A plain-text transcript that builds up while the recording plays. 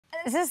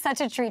This is such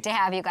a treat to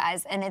have you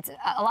guys, and it's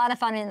a lot of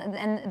fun.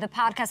 And the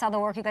podcast, all the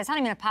work you guys, not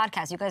even a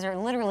podcast, you guys are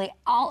literally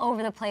all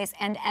over the place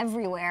and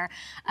everywhere.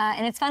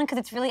 And it's fun because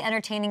it's really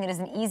entertaining. It is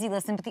an easy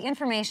listen, but the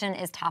information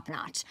is top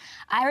notch.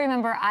 I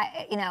remember,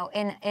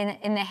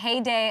 in the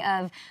heyday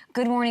of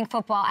Good Morning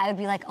Football, I would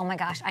be like, oh my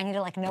gosh, I need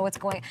to know what's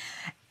going.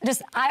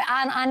 Just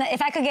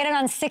if I could get it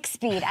on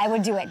 6-speed, I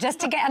would do it just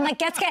to get. I'm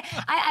like,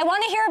 I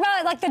want to hear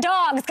about the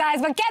dogs, guys,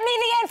 but get me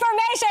the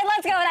information.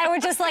 Let's go. And I would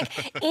just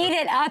eat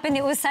it up, and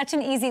it was such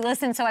an easy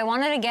listen. So I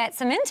wanted to get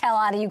some intel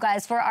out of you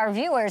guys for our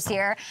viewers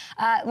here.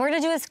 We're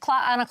gonna do this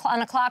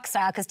on a clock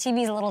style because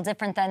TV is a little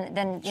different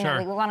than you know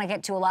we want to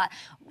get to a lot.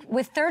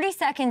 With 30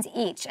 seconds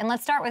each, and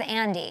let's start with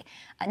Andy.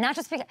 Not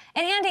just because.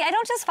 And Andy, I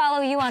don't just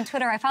follow you on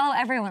Twitter. I follow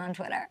everyone on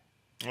Twitter.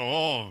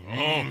 No,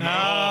 you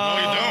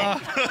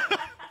don't.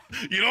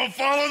 You don't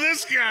follow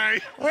this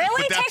guy.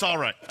 Really? But that's all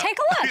right. Take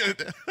a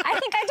look. I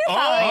think I do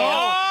follow you.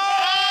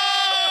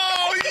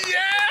 Oh,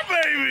 yeah,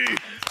 baby.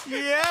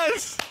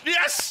 Yes.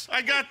 Yes,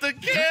 I got the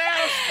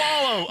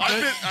follow.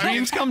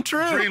 Dreams come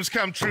true. Dreams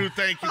come true.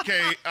 Thank you,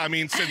 Kay. I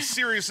mean, since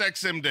Sirius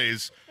XM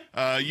days,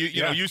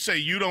 you know, you say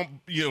you don't,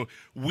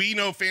 we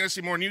know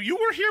fantasy more than you. You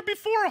were here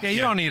before. Yeah,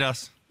 you don't need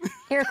us.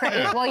 You're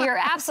crazy. Well, you're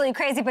absolutely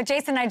crazy. But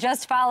Jason, I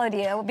just followed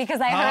you because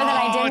I heard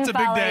that I didn't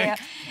follow you.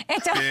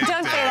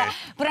 Don't say that.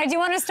 But I do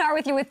want to start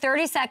with you with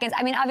 30 seconds.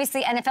 I mean,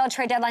 obviously, NFL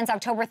trade deadline's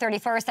October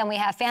 31st, and we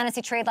have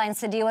fantasy trade lines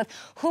to deal with.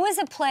 Who is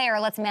a player?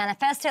 Let's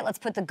manifest it. Let's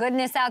put the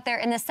goodness out there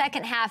in the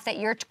second half that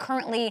you're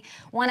currently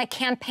want to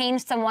campaign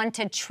someone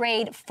to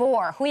trade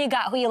for. Who you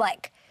got? Who you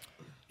like?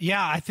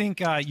 Yeah, I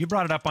think you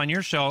brought it up on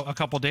your show a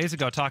couple days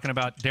ago, talking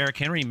about Derrick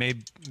Henry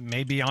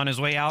may be on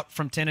his way out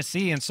from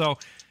Tennessee, and so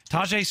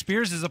Tajay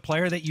Spears is a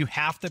player that you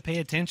have to pay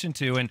attention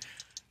to. And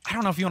I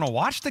don't know if you want to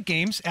watch the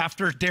games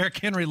after Derrick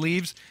Henry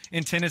leaves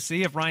in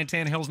Tennessee if Ryan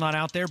Tannehill's not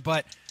out there,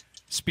 but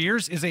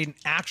Spears is an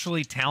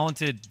actually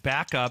talented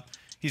backup.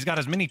 He's got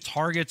as many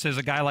targets as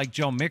a guy like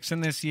Joe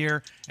Mixon this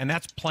year, and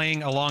that's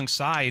playing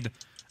alongside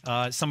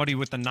somebody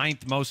with the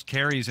 9th most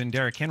carries in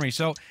Derrick Henry.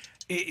 So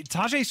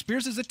Tajay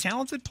Spears is a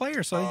talented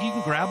player, so you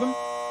can grab him,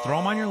 throw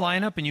him on your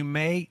lineup, and you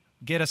may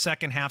get a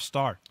second half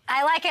star.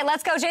 I like it.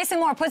 Let's go. Jason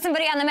Moore, put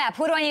somebody on the map.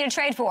 Who do I need to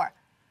trade for?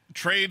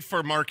 Trade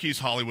for Marquise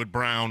Hollywood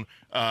Brown.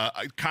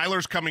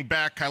 Kyler's coming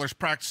back. Kyler's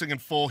practicing in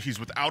full. He's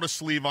without a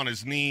sleeve on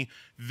his knee.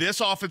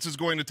 This offense is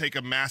going to take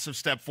a massive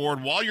step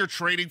forward. While you're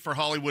trading for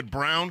Hollywood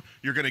Brown,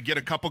 you're going to get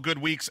a couple good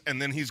weeks,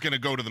 and then he's going to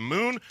go to the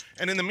moon.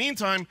 And in the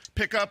meantime,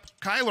 pick up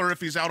Kyler if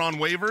he's out on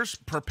waivers.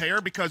 Prepare,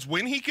 because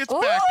when he gets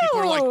back, people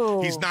are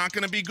like, he's not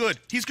going to be good.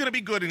 He's going to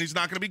be good, and he's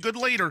not going to be good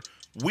later.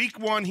 Week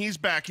 1, he's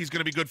back. He's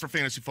going to be good for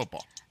fantasy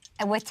football.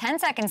 And with 10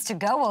 seconds to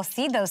go, we'll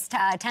see those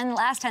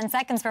last 10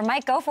 seconds for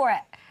Mike. Go for it.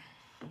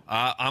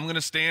 I'm going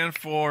to stand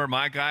for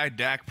my guy,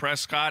 Dak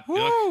Prescott.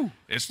 Look,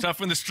 it's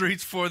tough in the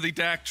streets for the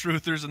Dak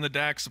truthers and the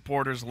Dak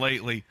supporters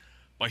lately.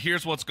 But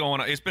here's what's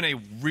going on. It's been a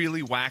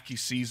really wacky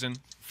season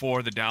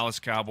for the Dallas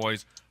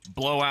Cowboys.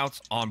 Blowouts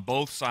on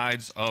both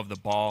sides of the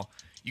ball.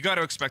 You got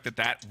to expect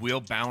that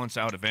will balance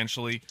out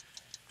eventually.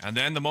 And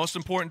then the most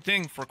important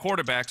thing for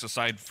quarterbacks,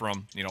 aside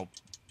from,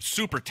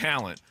 super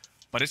talent,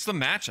 but it's the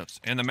matchups.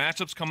 And the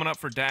matchups coming up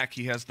for Dak,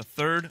 he has the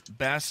 3rd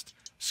best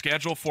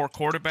schedule for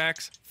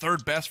quarterbacks,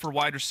 3rd best for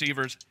wide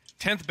receivers,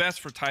 10th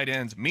best for tight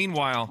ends.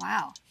 Meanwhile,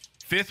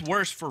 5th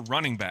worst for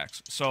running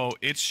backs. So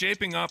it's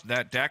shaping up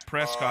that Dak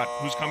Prescott,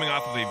 who's coming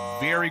off of a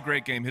very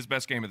great game, his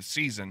best game of the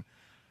season,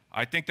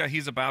 I think that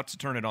he's about to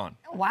turn it on.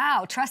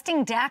 Wow.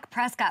 Trusting Dak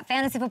Prescott.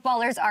 Fantasy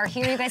footballers are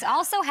here. You guys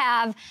also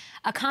have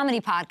a comedy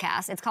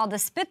podcast. It's called the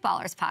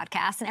Spitballers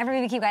Podcast. And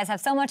every week you guys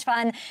have so much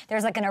fun.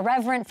 There's an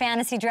irreverent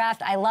fantasy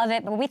draft. I love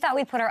it. But we thought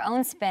we'd put our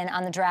own spin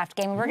on the draft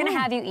game. We're going to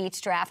have you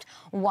each draft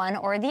one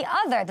or the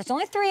other. There's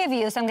only 3 of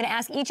you, so I'm going to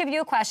ask each of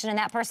you a question, and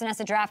that person has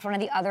to draft one of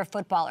the other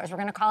footballers. We're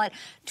going to call it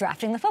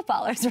Drafting the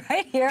Footballers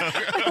right here.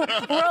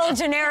 World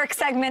generic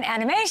segment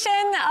animation.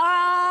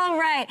 All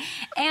right.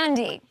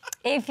 Andy,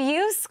 if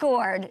you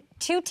scored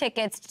 2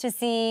 tickets to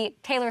see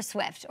Taylor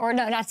Swift, or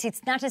no, not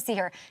to see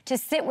her, to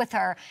sit with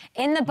her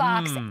in the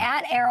box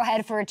at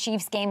Arrowhead for a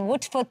Chiefs game,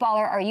 which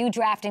footballer are you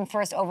drafting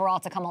first overall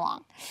to come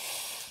along?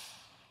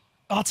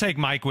 I'll take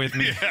Mike with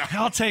me. Yeah.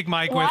 I'll take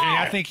Mike with me.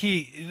 I think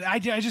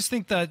I just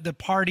think the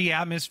party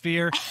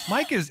atmosphere.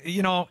 Mike is,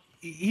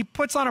 he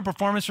puts on a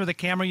performance for the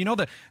camera.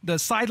 The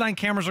sideline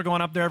cameras are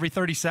going up there every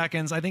 30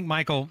 seconds. I think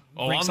Michael.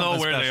 I'll know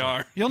where they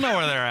are. You'll know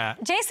where they're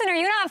at. Jason, are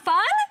you not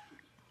fun?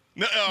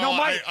 No,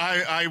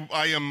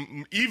 I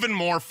am even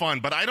more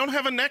fun, but I don't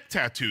have a neck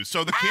tattoo,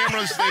 so the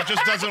cameras, it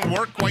just doesn't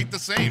work quite the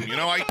same.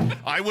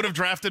 I would have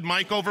drafted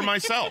Mike over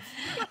myself.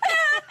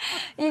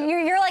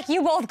 You're like,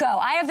 you both go.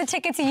 I have the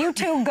tickets, you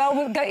two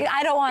go.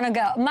 I don't want to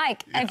go.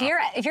 Mike,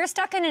 if you're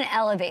stuck in an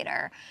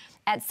elevator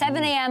at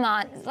 7 a.m.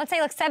 on, let's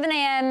say 7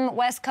 a.m.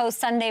 West Coast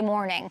Sunday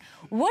morning,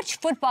 which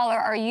footballer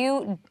are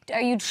you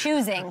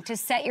choosing to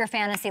set your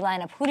fantasy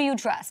lineup? Who do you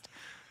trust?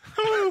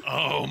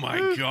 Oh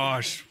my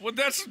gosh! Well,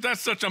 that's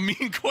such a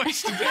mean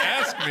question to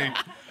ask me.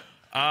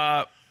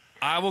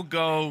 I will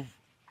go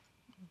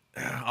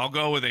I'll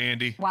go with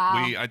Andy.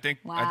 Wow. I think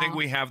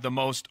we have the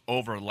most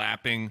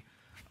overlapping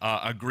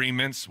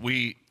agreements.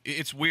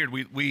 It's weird.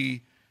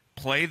 We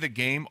play the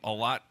game a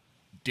lot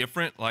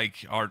different,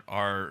 like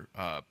our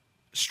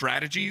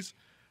strategies.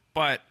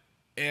 But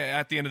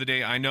at the end of the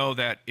day, I know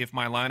that if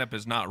my lineup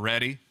is not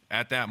ready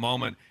at that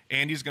moment,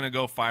 Andy's going to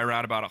go fire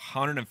out about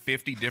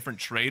 150 different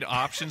trade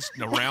options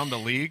around the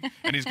league,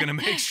 and he's going to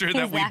make sure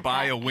that we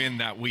buy a win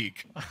that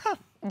week.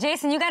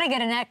 Jason, you got to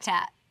get a neck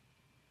tat.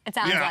 It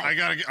sounds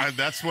like.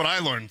 That's what I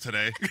learned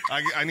today.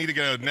 I need to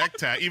get a neck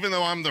tat, even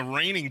though I'm the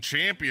reigning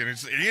champion.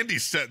 It's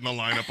Andy's setting the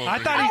lineup over I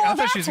here.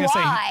 thought she was going to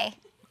say.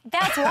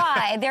 That's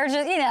why they're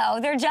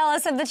just, they're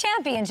jealous of the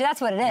championship.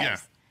 That's what it is. Yeah.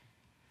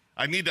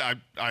 I need to.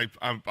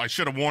 I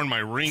should have worn my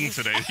ring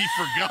today. He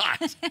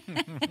forgot.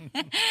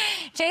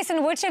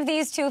 Jason, which of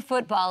these two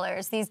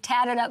footballers, these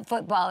tatted up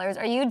footballers,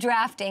 are you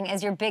drafting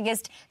as your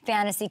biggest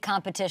fantasy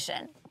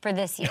competition for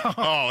this year?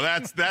 Oh,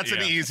 that's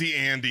an easy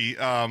Andy,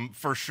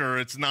 for sure.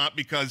 It's not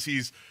because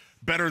he's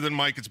better than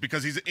Mike. It's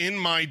because he's in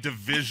my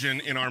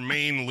division in our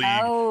main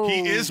league. Oh.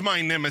 He is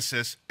my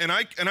nemesis, and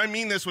I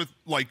mean this with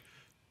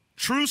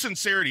true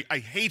sincerity. I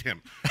hate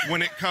him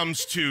when it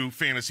comes to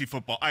fantasy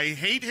football. I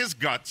hate his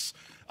guts.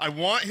 I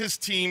want his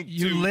team to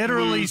You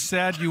literally lose.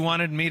 said you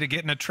wanted me to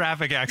get in a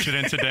traffic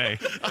accident today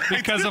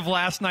because of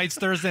last night's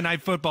Thursday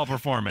night football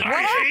performance. What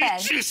I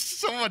happened? hate you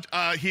so much.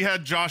 He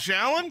had Josh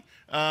Allen,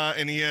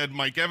 and he had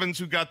Mike Evans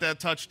who got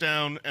that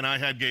touchdown, and I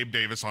had Gabe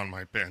Davis on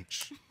my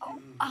bench.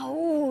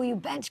 Oh, you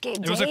bench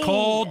Gabe It was a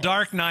cold,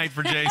 dark night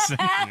for Jason.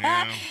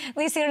 At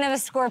least you don't have a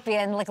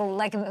scorpion like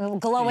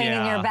glowing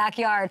in your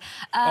backyard.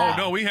 Oh,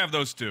 no, we have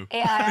those too.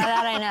 Yeah,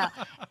 that I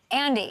know.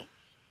 Andy,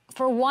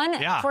 for a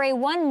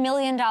 $1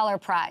 million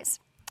prize,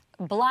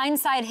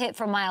 blindside hit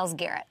for Myles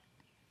Garrett,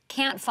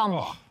 can't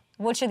fumble. Oh.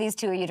 Which of these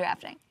two are you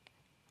drafting?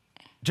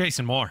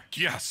 Jason Moore.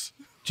 Yes.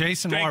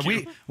 Jason Thank Moore.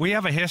 you. We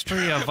have a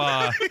history of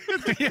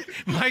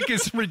Mike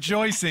is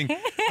rejoicing.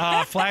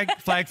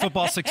 Flag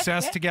football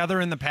success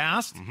together in the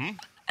past.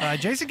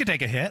 Jason could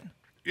take a hit.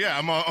 Yeah,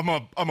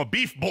 I'm a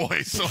beef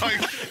boy. So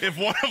if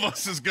one of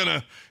us is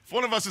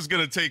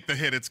gonna take the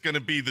hit, it's gonna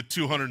be the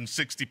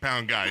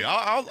 260-pound guy.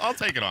 I'll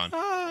take it on.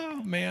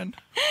 Oh man.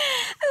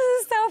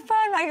 This is so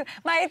fun.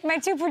 My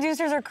two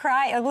producers are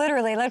crying.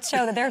 Literally, let's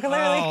show that they're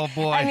literally. Oh,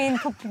 boy. I mean,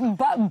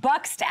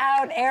 buxed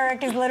out.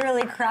 Eric is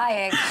literally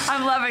crying.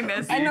 I'm loving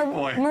this. And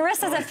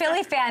Marissa's a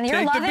Philly fan. You're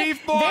Take the loving.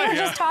 beef boy. They were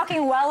just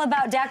talking well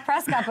about Dak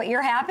Prescott, but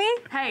you're happy.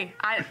 Hey,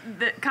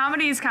 the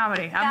comedy is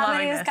comedy. I'm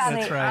loving this.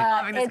 Comedy. That's right. I'm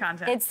loving this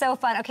content. It's so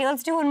fun. Okay,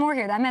 let's do one more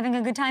here. I'm having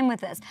a good time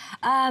with this.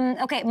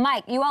 Okay,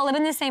 Mike, you all live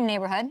in the same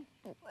neighborhood.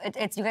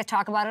 You guys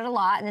talk about it a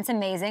lot, and it's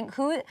amazing.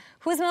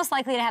 Who's most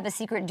likely to have a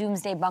secret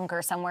doomsday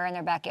bunker somewhere in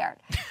their backyard?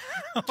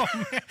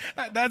 Oh,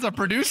 man. That's a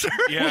producer.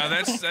 Yeah,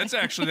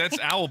 that's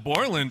Al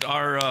Borland,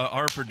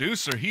 our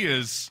producer. He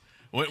is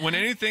when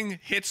anything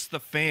hits the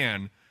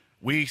fan,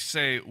 we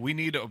say we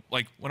need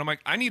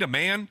I need a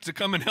man to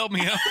come and help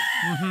me out.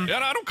 Yeah,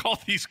 I don't call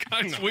these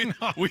guys. We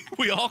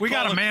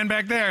got a man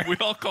back there. We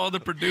all call the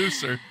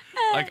producer.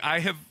 I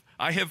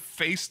have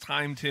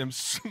FaceTimed him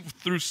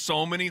through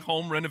so many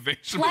home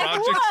renovation Like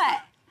projects.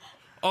 what?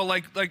 Oh,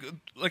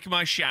 like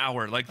my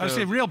shower, I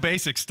say real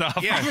basic stuff.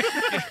 yeah,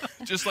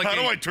 just like How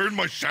do I turn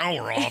my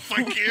shower off?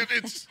 I can't.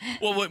 It's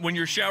when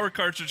your shower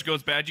cartridge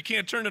goes bad, you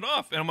can't turn it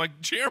off. And I'm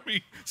like,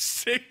 Jeremy,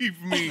 save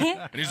me.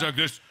 And he's like,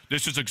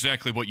 this is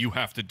exactly what you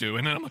have to do.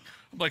 And then I'm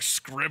like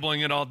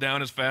scribbling it all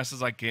down as fast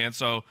as I can.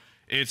 So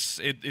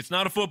it's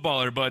not a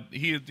footballer, but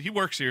he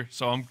works here,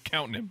 so I'm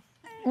counting him.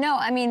 No,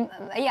 I mean,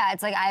 yeah,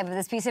 it's like I have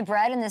this piece of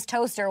bread and this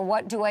toaster.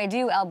 What do I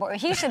do, Albor?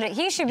 He should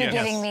be Yes.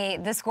 giving me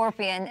the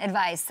scorpion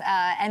advice,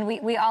 and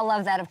we all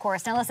love that, of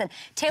course. Now listen,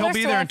 Taylor He'll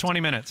be Swift. there in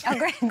 20 minutes.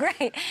 Oh,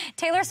 great.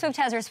 Taylor Swift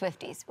has her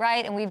Swifties,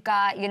 right? And we've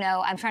got,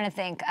 I'm trying to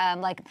think,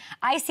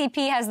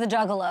 ICP has the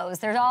Juggalos.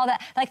 There's all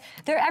that.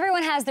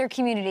 Everyone has their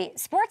community.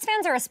 Sports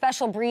fans are a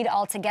special breed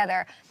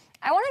altogether.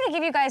 I wanted to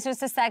give you guys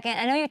just a second.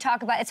 I know you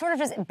talk about it's sort of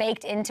just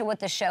baked into what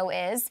the show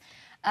is.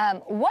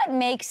 What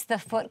makes the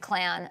Foot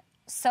Clan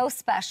so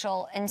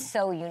special and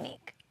so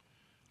unique?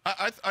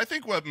 I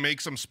think what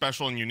makes them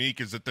special and unique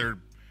is that they're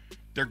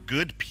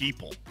good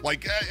people.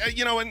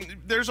 And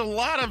there's a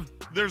lot of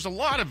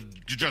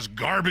just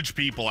garbage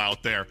people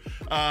out there.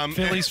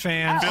 Phillies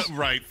fans.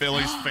 Right,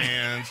 Phillies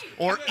fans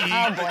or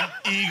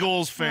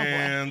Eagles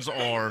fans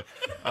or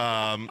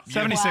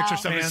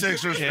 76ers fans.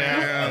 76ers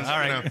Yeah. fans. All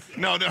right.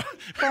 No.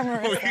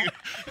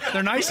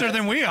 They're nicer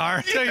than we are.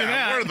 I'll tell you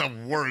that. We're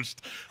the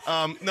worst.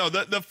 No,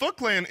 the Foot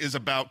Clan is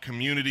about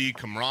community,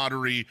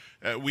 camaraderie.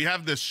 We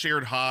have this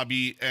shared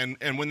hobby,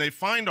 and when they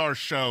find our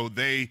show,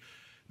 they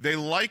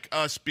like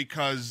us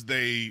because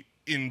they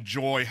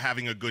enjoy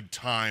having a good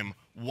time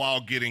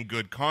while getting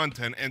good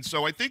content. And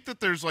so I think that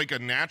there's like a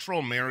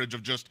natural marriage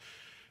of just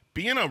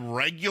being a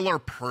regular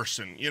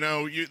person.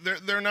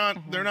 They're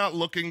not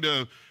looking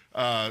to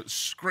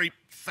scrape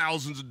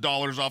thousands of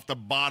dollars off the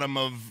bottom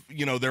of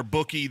their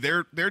bookie.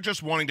 They're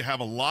just wanting to have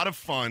a lot of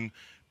fun,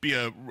 be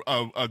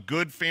a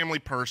good family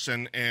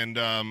person, and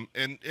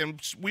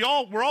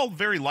we're all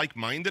very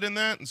like-minded in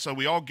that, and so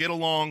we all get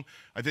along.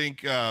 I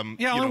think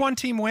only one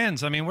team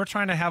wins. I mean, we're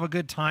trying to have a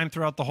good time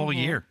throughout the whole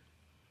year.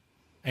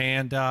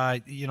 And,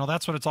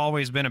 that's what it's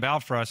always been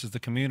about for us, is the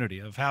community,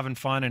 of having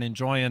fun and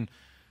enjoying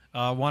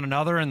one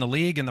another and the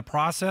league and the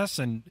process,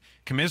 and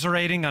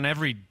commiserating on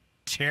every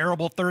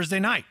terrible Thursday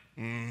night.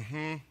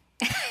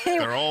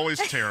 They're always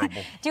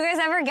terrible. Do you guys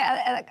ever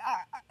get,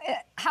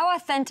 how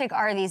authentic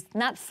are these,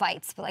 not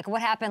fights, but like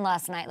what happened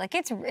last night? Like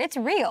it's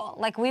real.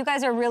 Like you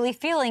guys are really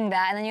feeling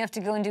that, and then you have to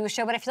go and do a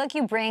show. But I feel like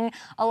you bring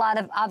a lot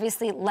of,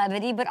 obviously,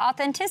 levity, but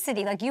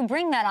authenticity. Like you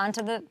bring that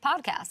onto the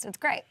podcast. It's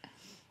great.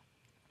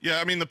 Yeah,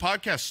 I mean, the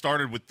podcast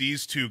started with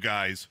these two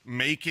guys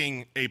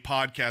making a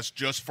podcast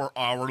just for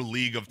our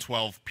league of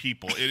 12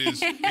 people. It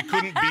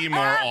couldn't be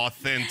more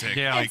authentic.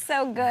 Yeah. It's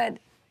so good.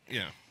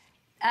 Yeah.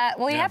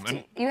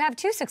 You have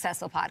two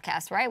successful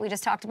podcasts, right? We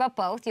just talked about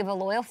both. You have a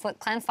loyal Foot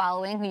Clan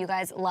following who you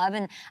guys love,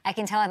 and I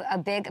can tell have a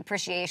big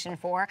appreciation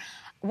for.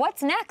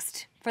 What's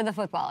next for the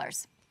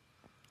footballers?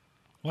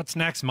 What's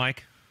next,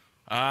 Mike?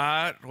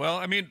 Well,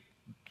 I mean,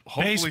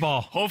 hopefully, baseball.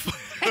 Hopefully,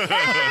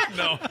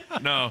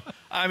 no.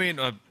 I mean,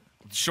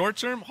 short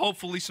term,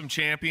 hopefully some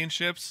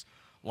championships.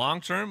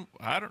 Long term,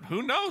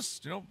 who knows?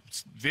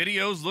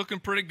 Videos looking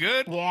pretty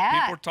good.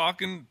 Yeah. People are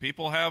talking.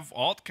 People have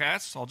alt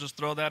casts. I'll just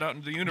throw that out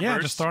into the universe. Yeah,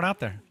 just throw it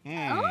out there. We'll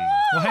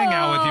hang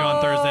out with you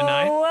on Thursday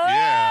night.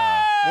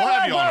 Yeah. We'll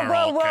have you on our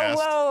Altcast.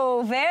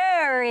 Whoa.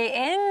 Very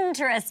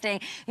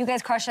interesting. You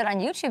guys crush it on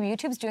YouTube.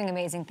 YouTube's doing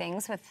amazing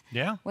things with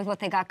what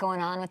they got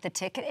going on with the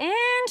ticket.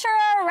 Interesting.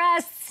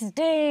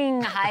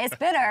 Highest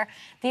bidder.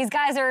 These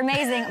guys are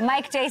amazing.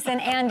 Mike, Jason,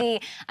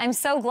 Andy, I'm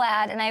so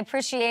glad, and I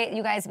appreciate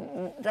you guys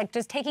like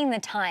just taking the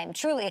time.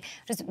 Truly,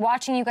 just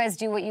watching you guys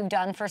do what you've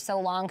done for so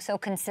long, so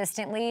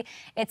consistently.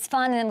 It's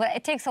fun, and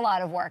it takes a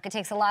lot of work. It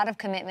takes a lot of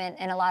commitment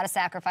and a lot of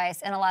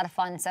sacrifice and a lot of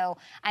fun. So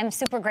I'm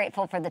super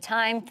grateful for the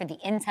time, for the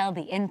intel,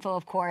 the info,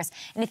 of course.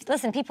 And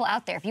listen, people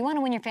out there, if you want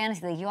to win your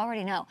fantasy league, you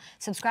already know.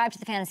 Subscribe to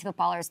the Fantasy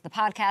Footballers, the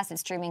podcast.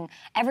 It's streaming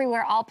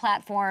everywhere, all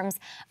platforms.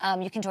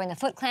 You can join the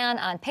Foot Clan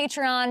on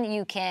Patreon.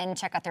 You can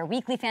check out their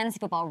weekly fantasy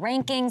football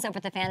rankings over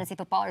at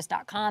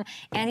thefantasyfootballers.com.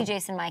 Andy,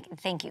 Jason, Mike,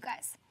 thank you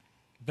guys.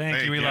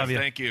 Thank you. We love you.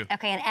 Thank you.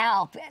 Okay, and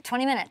Al,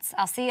 20 minutes.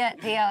 I'll see you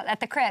at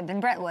the crib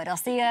in Brentwood. I'll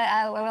see you.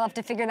 We'll have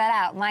to figure that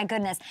out. My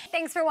goodness.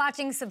 Thanks for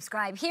watching.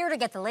 Subscribe here to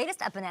get the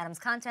latest Up and Adams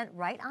content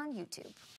right on YouTube.